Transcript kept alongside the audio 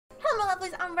Hello my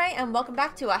lovelies, I'm Ray and welcome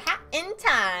back to A Hat in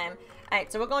Time. Alright,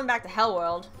 so we're going back to Hell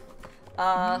World.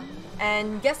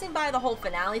 And guessing by the whole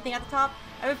finale thing at the top,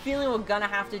 I have a feeling we're gonna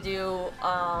have to do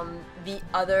the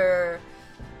other,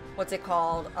 what's it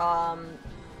called,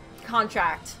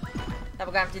 contract. That we're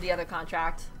gonna have to do the other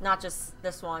contract, not just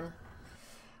this one.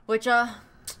 Which,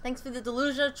 thanks for the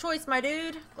delusion of choice, my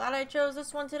dude. Glad I chose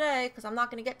this one today, because I'm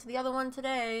not gonna get to the other one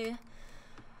today.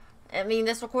 I mean,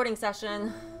 this recording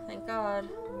session. Thank God.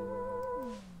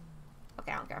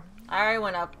 Okay, I don't care. I already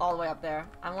went up, all the way up there.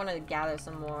 I want to gather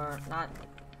some more, not...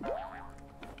 I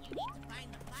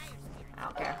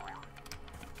don't care.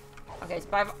 Okay,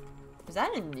 spy... Is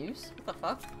that a noose? What the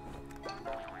fuck?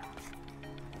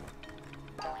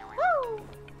 Woo!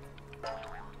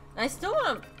 I still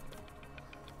want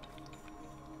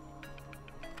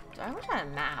to... I wish I had a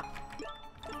map.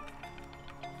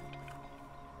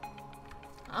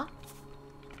 Huh?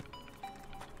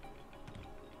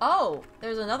 Oh,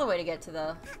 there's another way to get to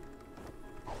the...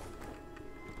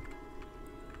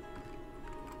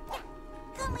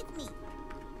 Come with me.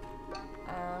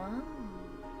 I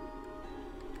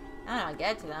don't know how to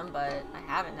get to them, but I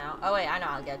haven't now. Oh wait, I know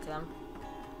how to get to them.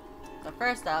 So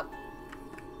first up,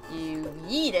 you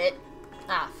yeet it.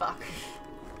 Ah, fuck.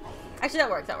 Actually, that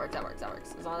works, that works, that works, that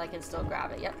works. As long as I can still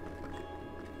grab it, yep.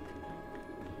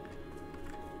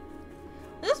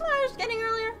 Is this one I was getting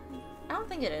earlier? I don't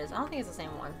think it is. I don't think it's the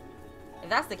same one. If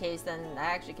that's the case, then I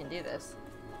actually can do this.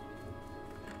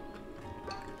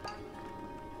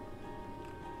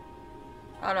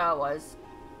 Oh no, it was.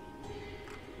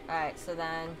 Alright, so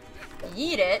then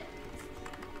yeet it.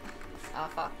 Oh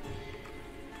fuck.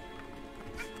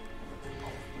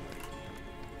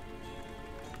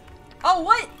 Oh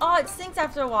what? Oh, it sinks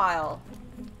after a while.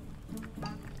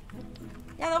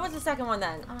 Yeah, that was the second one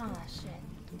then. Oh shit.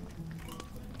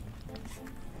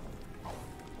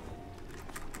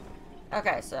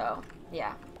 Okay, so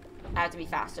yeah, I have to be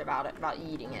faster about it, about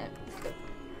eating it.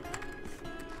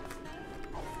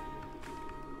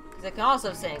 Because it can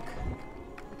also sink.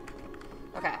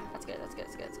 Okay, that's good, that's good,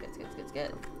 that's good, that's good, that's good, that's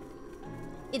good,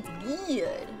 it's good. It's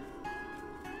good.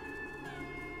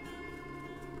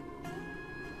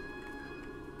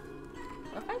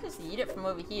 What if I just eat it from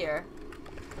over here?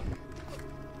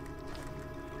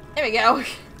 There we go.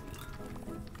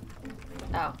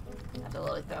 Oh, I have to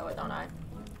literally throw it, don't I?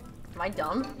 Am I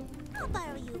dumb? I'll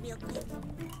borrow you real quick.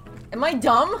 Am I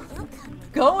dumb? Welcome.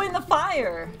 Go in the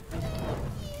fire!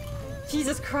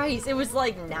 Jesus Christ, it was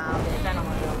like, nah, bitch, I don't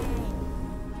want to go.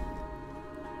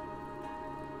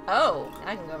 Oh,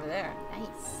 I can go over there.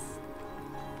 Nice.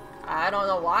 I don't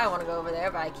know why I want to go over there,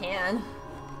 but I can.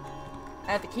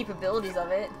 I have the capabilities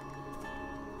of it.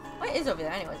 What is over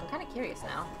there anyways? I'm kind of curious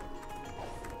now.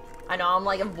 I know, I'm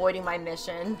like avoiding my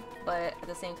mission, but at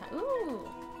the same time, ooh.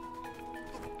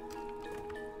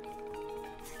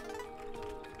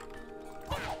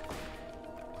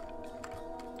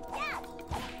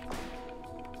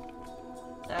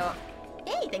 So,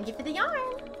 hey, thank you for the yarn.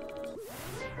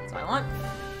 That's what I want.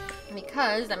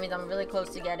 Because that means I'm really close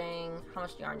to getting... How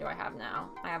much yarn do I have now?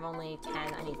 I have only 10.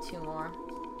 I need 2 more.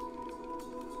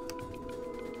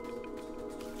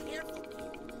 Careful.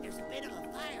 There's a bit of a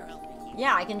fire over here.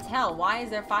 Yeah, I can tell. Why is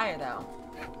there fire, though?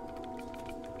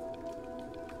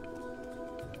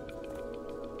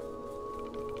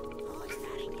 Oh, is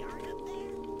that a yarn up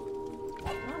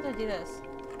there? How did I do this?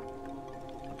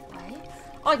 What?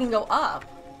 Oh, I can go up.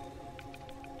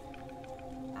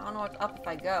 I don't know what's up if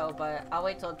I go, but I'll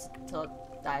wait till it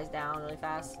dies down really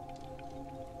fast.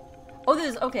 Oh,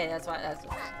 this is okay. That's why. That's.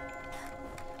 Oh,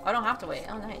 I don't have to wait.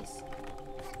 Oh, nice.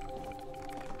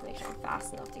 Make sure I'm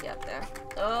fast enough to get there.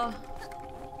 Oh.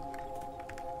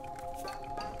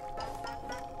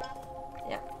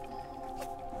 Yep.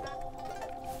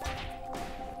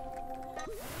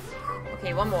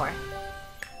 Okay, one more.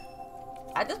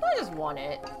 At this point, I just want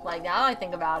it. Like, now that I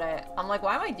think about it, I'm like,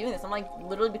 why am I doing this? I'm like,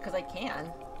 literally because I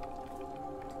can.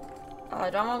 Do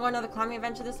I want to go another climbing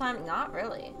adventure this time? Not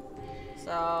really.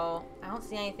 So, I don't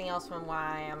see anything else from where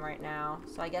I am right now.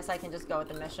 So I guess I can just go with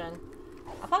the mission.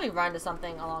 I'll probably run to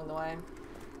something along the way.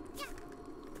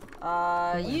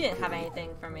 You didn't have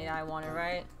anything for me that I wanted,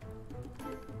 right?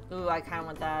 Ooh, I kind of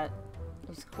want that.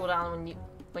 Just cool down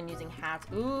when using hats.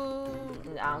 Ooh,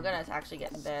 no, I'm gonna actually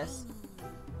get this.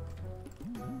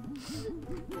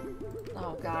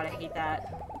 Oh god, I hate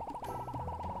that.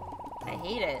 I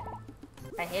hate it.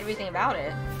 I hate everything about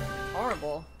it. It's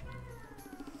horrible.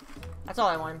 That's all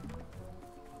I want.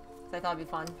 So I thought it'd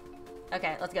be fun.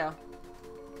 Okay, let's go.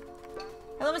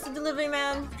 Hello, Mr. Delivery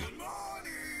Man. Good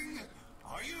morning!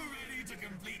 Are you ready to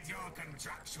complete your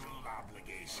contractual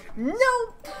obligation?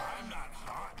 Nope. I'm not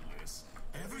heartless.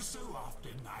 Ever Every so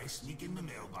often, I sneak into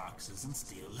mailboxes and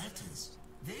steal letters.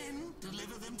 Then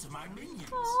deliver them to my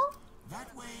minions. Aw.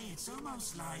 That way, it's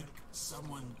almost like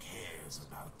someone cares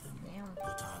about them. Damn.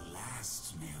 But our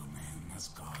last mailman has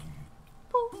gone.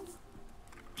 Poof.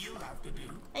 You'll have to do.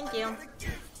 Thank you. I got a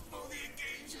gift for the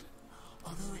occasion.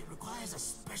 Although it requires a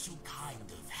special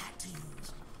kind of hat to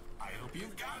use. I hope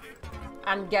you've got it.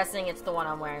 I'm guessing it's the one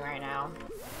I'm wearing right now.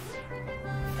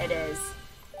 It is.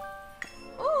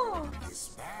 Ooh. This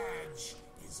badge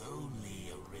is only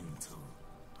a rental.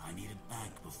 I need it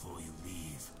back before you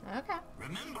leave. Okay.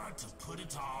 Remember to put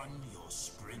it on your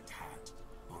sprint hat,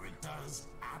 or it does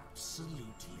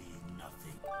absolutely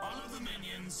nothing. All of the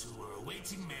minions who are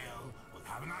awaiting mail will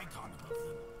have an icon above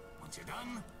them. Once you're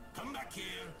done, come back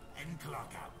here and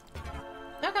clock out.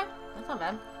 Okay. That's not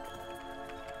bad.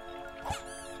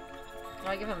 Do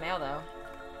I give him mail though?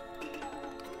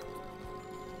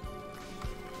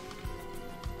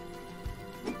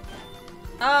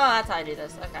 Oh, that's how I do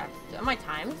this. Okay. Am I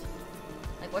timed?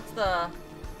 Like, what's the...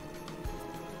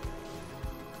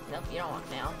 Nope, you don't want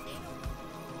mail.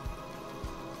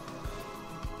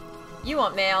 You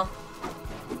want mail.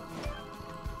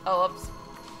 Oh, whoops.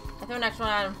 I threw an extra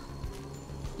one at him.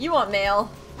 You want mail.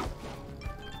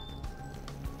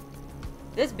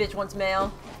 This bitch wants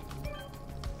mail.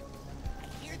 I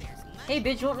hear there's money. Hey,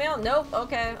 bitch, you want mail? Nope.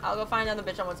 Okay, I'll go find another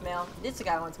bitch that wants mail. This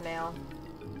guy wants mail.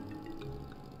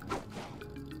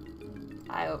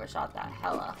 I overshot that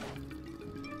hella.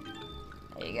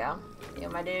 There you go. You,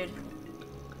 my dude.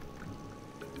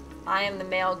 I am the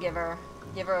mail giver.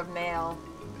 Giver of mail.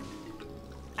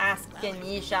 Ask and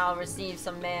ye shall receive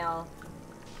some mail.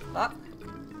 Fuck.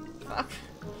 Fuck.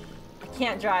 I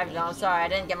can't drive now. I'm sorry. I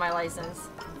didn't get my license.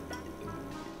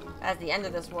 That's the end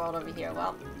of this world over here.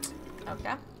 Well,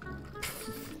 okay.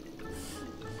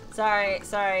 Sorry.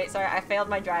 I failed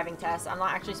my driving test. I'm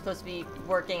not actually supposed to be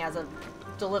working as a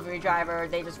delivery driver.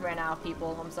 They just ran out of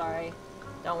people. I'm sorry.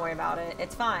 Don't worry about it.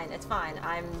 It's fine. It's fine.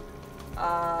 I'm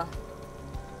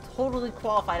totally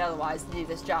qualified otherwise to do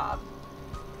this job.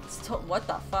 What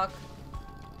the fuck?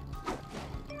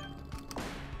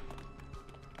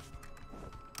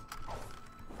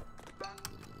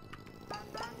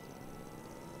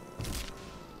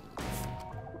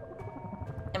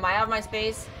 Am I out of my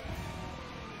space?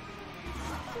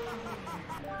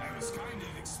 I was kind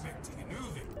of expecting a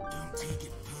movie. Don't take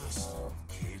it personal,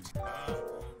 kid.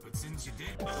 But since you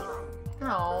did,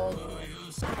 No.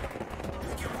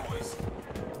 pick your voice.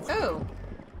 Ooh.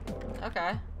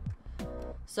 Okay.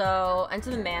 So,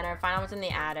 enter the manor, find out what's in the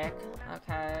attic.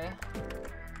 Okay.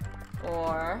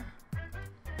 Or...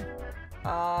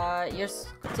 your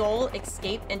soul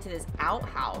escaped into this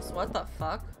outhouse. What the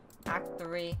fuck? Act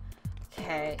 3.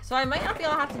 Okay. So I might not be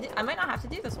able to have to do... I might not have to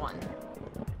do this one.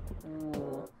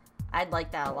 Ooh. I'd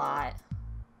like that a lot.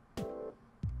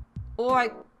 Or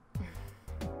I...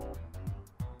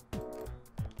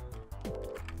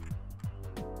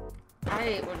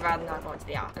 I would rather not go into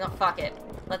the out. No, fuck it.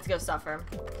 Let's go suffer.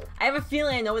 I have a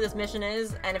feeling I know what this mission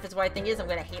is, and if it's what I think it is, I'm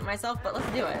gonna hate myself, but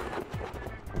let's do it.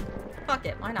 Fuck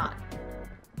it, why not?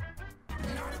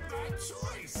 Not a bad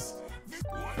choice.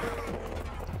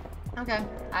 Okay,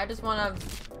 I just wanna,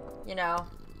 you know,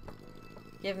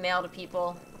 give mail to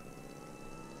people.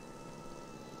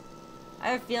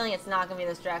 I have a feeling it's not gonna be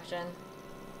this direction.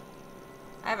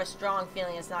 I have a strong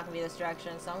feeling it's not gonna be this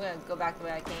direction, so I'm gonna go back the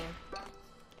way I came.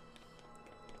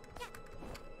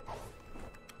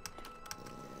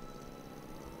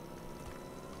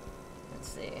 Let's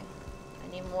see.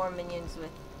 I need more minions with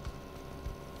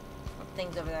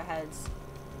things over their heads.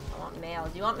 I want mail.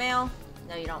 Do you want mail?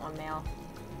 No, you don't want mail.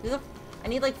 I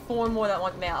need like 4 more that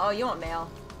want mail. Oh, you want mail.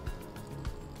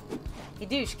 You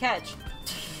douche, catch.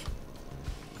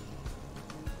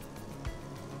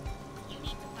 You need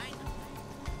to find them.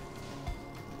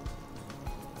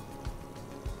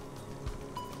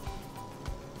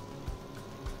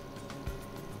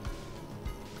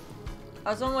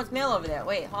 Oh, someone wants mail over there.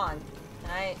 Wait, hold on. Can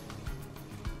I...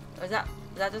 Was that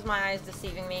just my eyes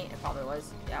deceiving me? It probably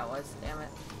was. Yeah, it was. Damn it.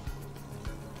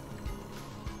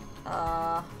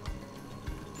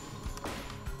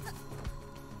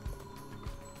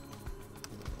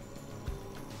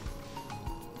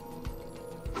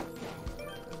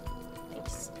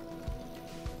 Thanks.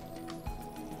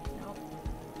 Nope.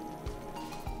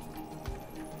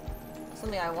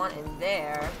 Something I want in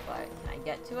there, but can I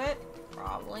get to it?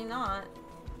 Probably not.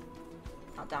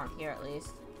 Not down here, at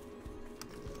least.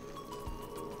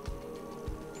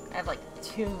 I have like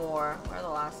 2 more. Where are the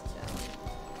last 2?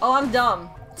 Oh, I'm dumb.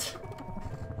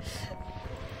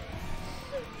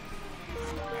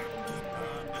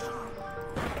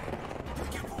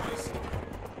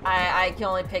 I can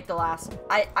only pick the last.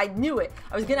 I knew it.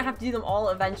 I was gonna have to do them all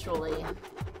eventually.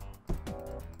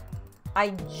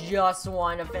 I just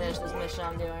want to finish this mission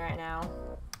I'm doing right now.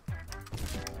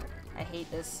 I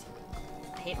hate this.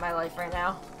 I hate my life right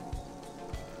now.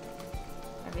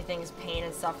 Everything is pain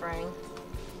and suffering.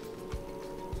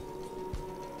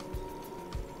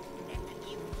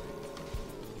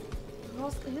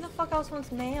 Who the fuck else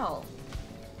wants mail?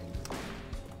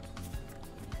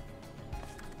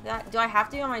 Do I have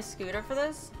to be on my scooter for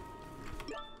this?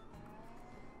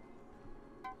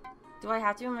 Do I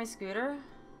have to be on my scooter?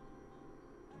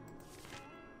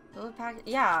 Build a pack.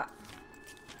 Yeah.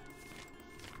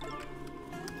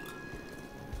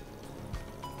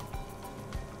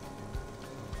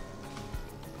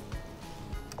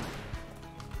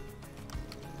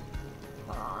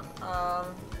 Hold on.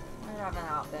 Where have I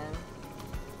not been?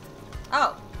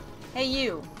 Oh! Hey,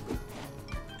 you!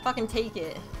 Fucking take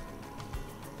it.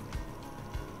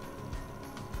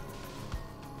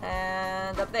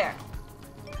 And up there.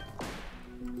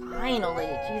 Finally!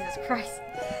 Jesus Christ.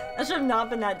 That should have not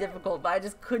been that difficult, but I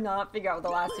just could not figure out what the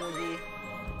last two would be.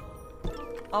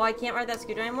 Oh, I can't ride that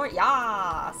scooter anymore?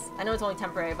 Yas! I know it's only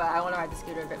temporary, but I want to ride the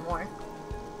scooter a bit more.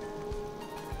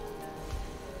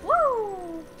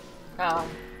 Woo! Oh.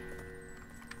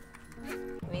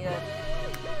 Give me the...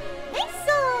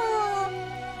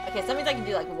 Okay, so that means I can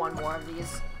do like one more of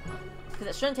these. Because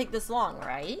it shouldn't take this long,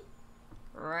 right?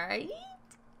 Right?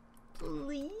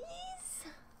 Please?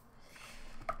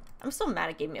 I'm so mad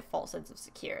it gave me a false sense of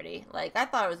security. Like, I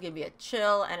thought it was gonna be a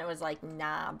chill, and it was like,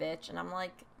 nah, bitch. And I'm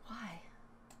like, why?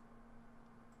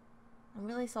 I'm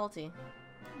really salty.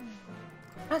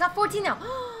 I got 14 now!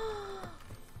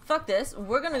 Fuck this.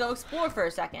 We're gonna go explore for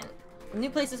a second. A new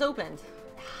place is opened.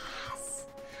 Yes!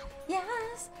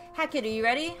 Yes! Hat Kid, are you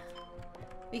ready?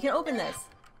 We can open this.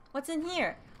 What's in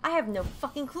here? I have no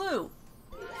fucking clue.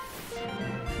 Ooh,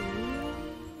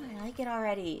 I like it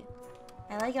already.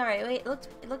 I like it already. Wait,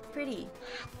 it looked pretty.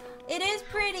 It is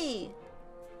pretty.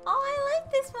 Oh, I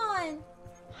like this one.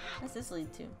 What's this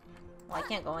lead to? Well, I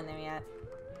can't go in there yet.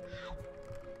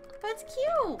 But it's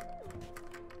cute.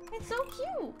 It's so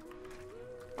cute.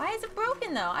 Why is it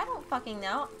broken though? I don't fucking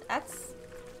know. That's...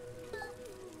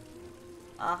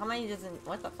 how many doesn't...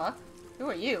 What the fuck? Who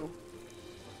are you?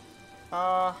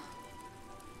 Oh,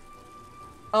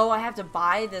 I have to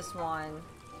buy this one.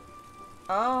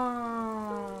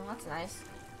 Oh, that's nice.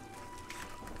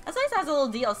 That's nice it has a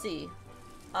little DLC.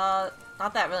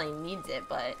 Not that it really needs it,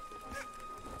 but...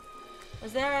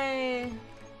 Was there a...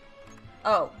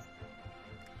 Oh.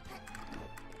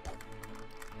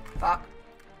 Fuck.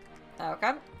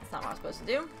 Okay, that's not what I'm supposed to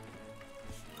do.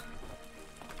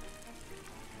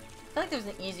 I feel like there's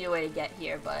an easier way to get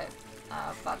here, but...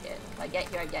 fuck it. If I get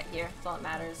here, I get here. That's all that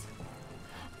matters.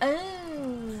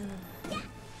 Oh.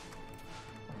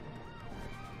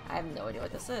 I have no idea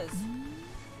what this is.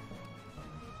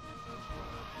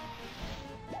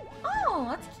 Oh,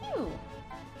 that's cute.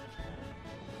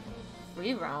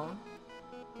 Free roam.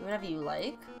 Do whatever you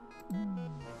like.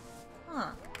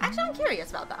 Huh. Actually, I'm curious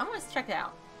about that. I want to check it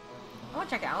out. I want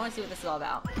to check it out. I want to see what this is all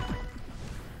about.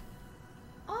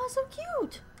 Oh, so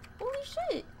cute. Holy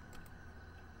shit.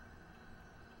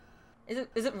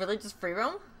 Is it really just free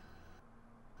roam?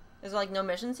 Is there like no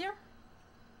missions here?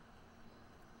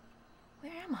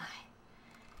 Where am I?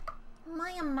 Am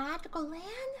I in magical land?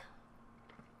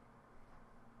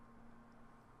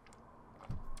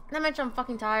 Not mention I'm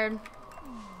fucking tired.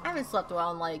 I haven't slept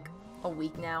well in like a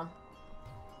week now.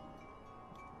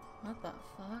 What the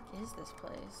fuck is this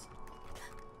place?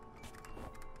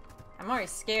 I'm already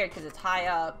scared because it's high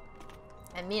up.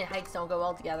 And me and hikes don't go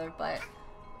well together, but...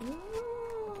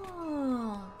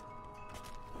 Ooh.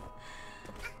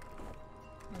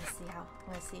 Let's see how.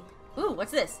 Let's see. Ooh,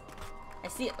 what's this? I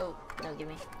see it. Oh, no, give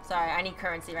me. Sorry, I need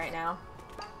currency right now.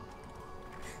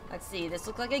 Let's see. This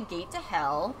looks like a gate to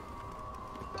hell.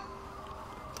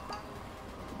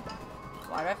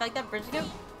 Why do I feel like that bridge go?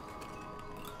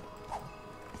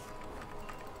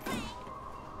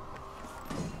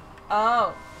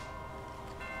 Oh.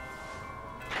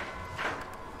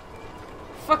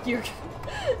 Fuck your...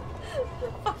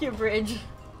 Fuck your bridge.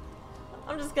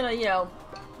 I'm just gonna, you know...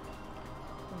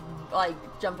 like,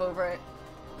 jump over it.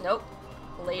 Nope.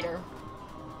 Later.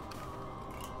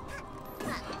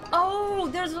 Oh,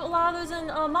 there's a lot of those in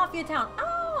Mafia Town.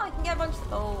 Oh, I can get a bunch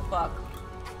of... Oh, fuck.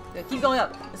 Yeah, keep going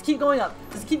up. Just keep going up.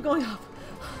 Just keep going up.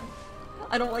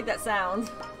 I don't like that sound.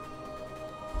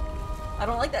 I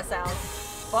don't like that sound.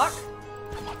 Fuck.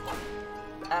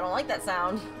 I don't like that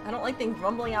sound. I don't like things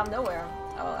rumbling out of nowhere.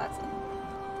 Oh, that's it.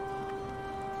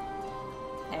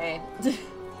 Hey.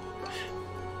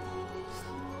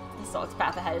 just saw its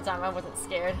path ahead of time. I wasn't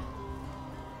scared.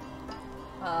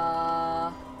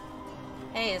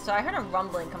 Hey, so I heard a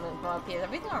rumbling coming from up here. Is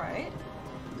everything alright?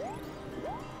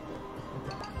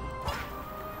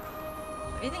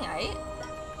 Everything alright?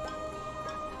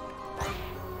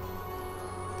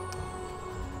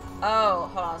 Oh,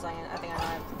 hold on a second. I think I know what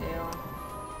I have to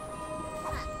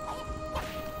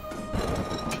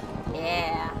do.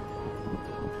 Yeah.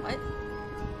 What?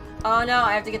 Oh no,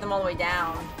 I have to get them all the way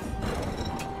down.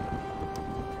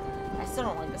 I still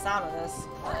don't like the sound of this,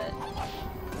 but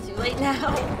too late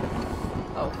now.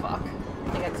 Oh fuck. I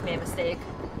think I just made a mistake.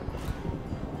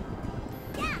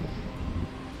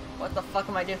 What the fuck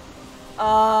am I doing?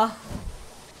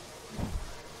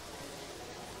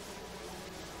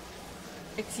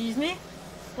 Excuse me?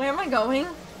 Where am I going?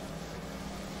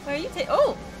 Where are you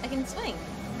oh! I can swing.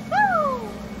 Woo!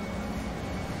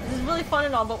 This is really fun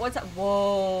and all, but what's that?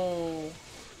 Whoa.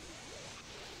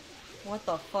 What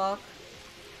the fuck?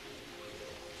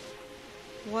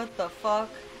 What the fuck?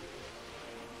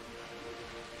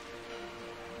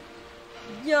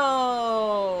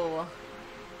 Yo!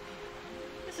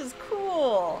 This is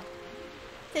cool.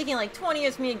 Taking like 20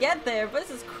 years for me to get there, but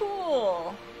this is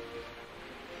cool.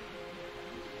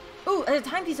 Ooh, there's a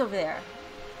timepiece over there.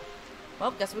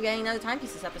 Well, guess we're getting another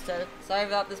timepiece this episode. Sorry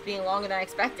about this being longer than I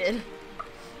expected.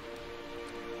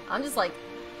 I'm just like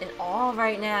in awe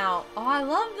right now. Oh, I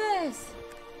love this.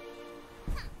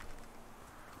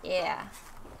 Yeah.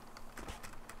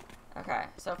 Okay,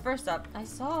 so first up, I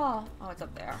saw... Oh, it's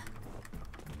up there.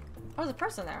 Oh, there's a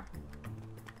person there.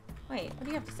 Wait, what do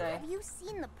you have to say? Have you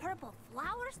seen the purple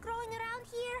flowers growing around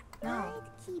here? No.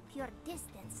 I'd keep your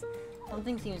distance.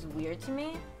 Something seems weird to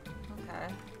me.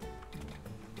 Okay.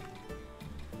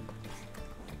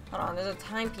 Hold on, there's a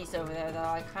timepiece over there though.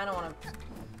 I kind of want to...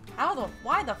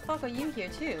 Why the fuck are you here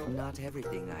too? Not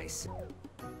everything ice.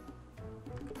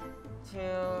 2,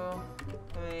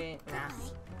 3, nah.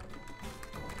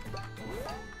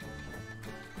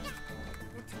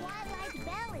 The Twilight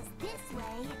Bell is this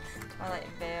way. Twilight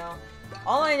Veil.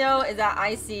 All I know is that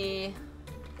I see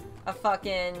a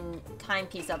fucking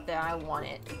timepiece up there. I want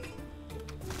it. The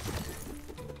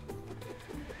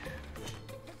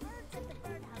birds at the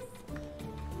birdhouse.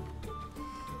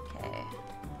 Okay.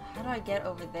 How do I get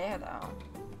over there though?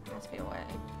 There must be a way.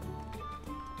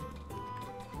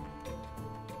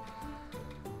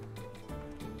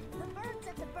 The birds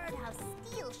at the birdhouse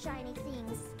steal shiny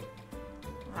things.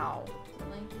 Wow.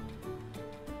 Really?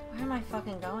 Where am I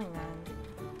fucking going then?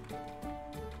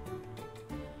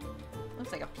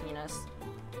 Looks like a penis.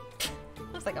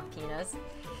 Looks like a penis.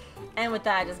 And with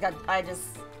that, I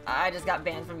just got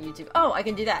banned from YouTube. Oh, I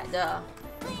can do that. Duh.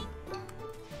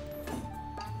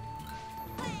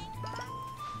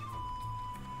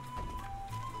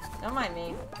 Don't mind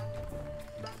me.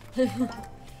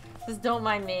 Just don't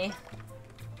mind me.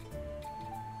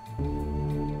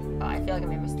 Oh, I feel like I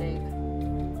made a mistake.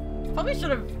 Probably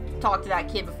should have talked to that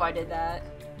kid before I did that.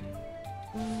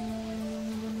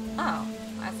 Oh,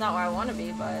 that's not where I want to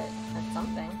be, but that's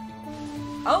something.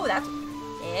 Oh, that's...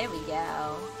 There we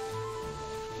go.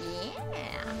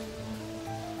 Yeah.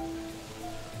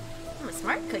 I'm a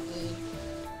smart cookie.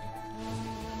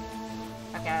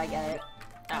 Okay, I get it.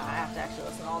 Oh, I have to actually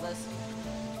listen to all this.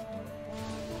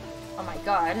 Oh my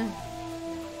god.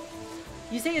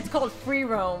 You say it's called free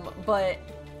roam, but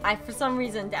I for some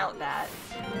reason doubt that.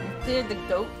 Cleared the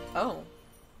goat. Oh.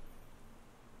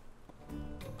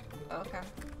 Okay.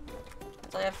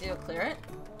 That's all you have to do to clear it?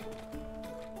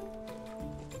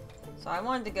 So I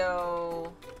wanted to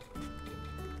go...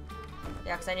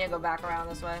 Yeah, because I need to go back around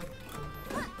this way.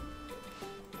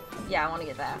 Yeah, I want to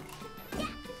get that.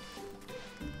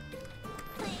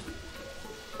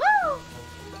 Woo!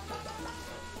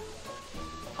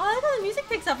 Oh, I like how the music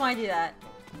picks up when I do that.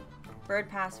 Bird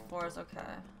pass forest, okay.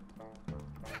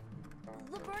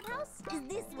 The birdhouse is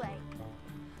this way.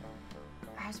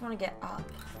 I just want to get up.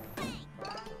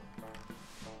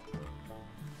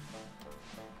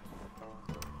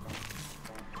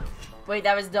 Wait,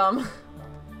 that was dumb.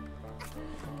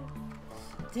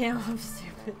 Damn, I'm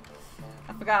stupid.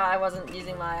 I forgot I wasn't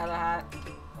using my other hat.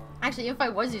 Actually, if I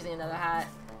was using another hat.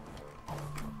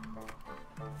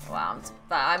 Wow,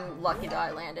 I'm lucky that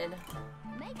I landed.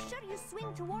 Make sure you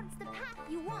swing towards the path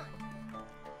you want.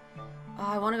 Oh,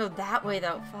 I want to go that way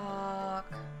though.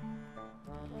 Fuck.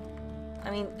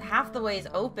 I mean, half the way is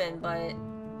open, but...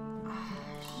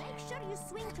 Make sure you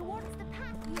swing towards the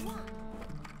path you want.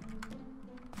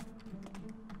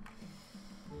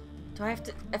 Do I have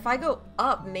to... If I go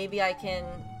up, maybe I can...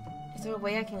 Is there a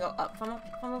way I can go up from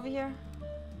over here?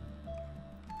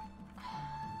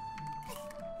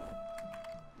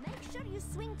 Make sure you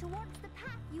swing towards the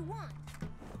path you want.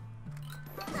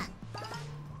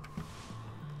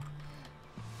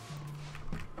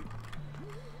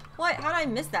 What? How did I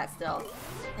miss that still?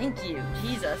 Thank you.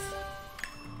 Jesus.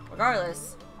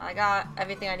 Regardless, I got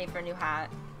everything I need for a new hat.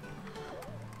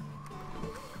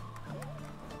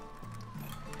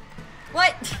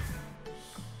 What?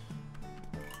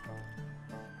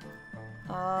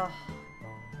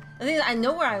 The thing is, I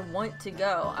know where I want to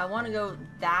go. I want to go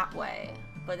that way,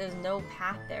 but there's no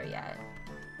path there yet.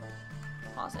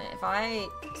 Pause it. If I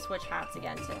switch hats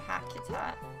again to Hat Kid's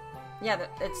hat, yeah,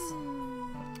 it's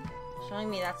showing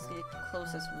me that's the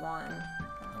closest one.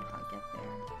 I don't know how to get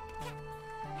there.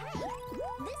 Hey,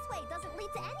 this way doesn't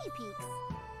lead to any peaks.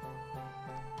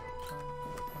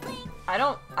 I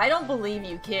don't believe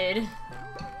you, kid. You're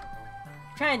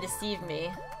trying to deceive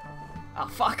me. Oh,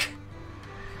 fuck.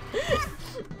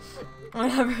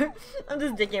 Whatever. I'm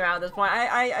just dicking around at this point.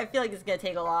 I feel like it's gonna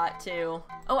take a lot, too.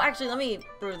 Oh, actually, let me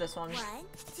brew this one. 1,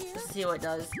 2, Just see what it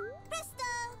does. presto!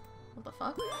 What the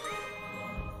fuck?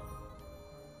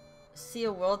 See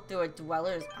a world through a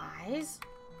dweller's eyes?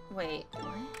 Wait, what?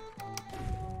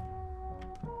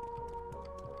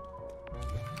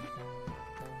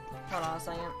 Hold on a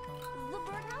second. The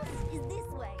birdhouse is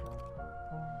this way.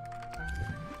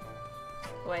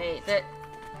 Wait, that...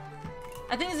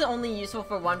 I think this is only useful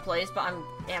for one place, but I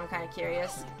am kind of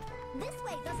curious. This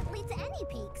way doesn't lead to any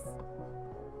peaks.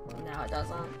 No, it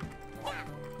doesn't. Yeah,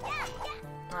 yeah,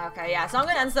 yeah. Okay, yeah, so I'm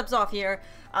gonna end this episode off here.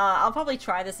 I'll probably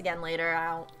try this again later.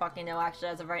 I don't fucking know, actually,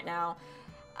 as of right now.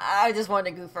 I just wanted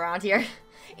to goof around here.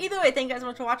 Either way, thank you guys so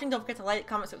much for watching. Don't forget to like,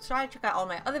 comment, subscribe, check out all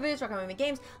my other videos, recommend me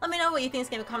games. Let me know what you think of this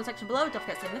game in the comment section below. Don't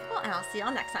forget to stay mythical, and I'll see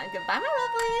y'all next time. Goodbye, my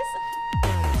lovelies!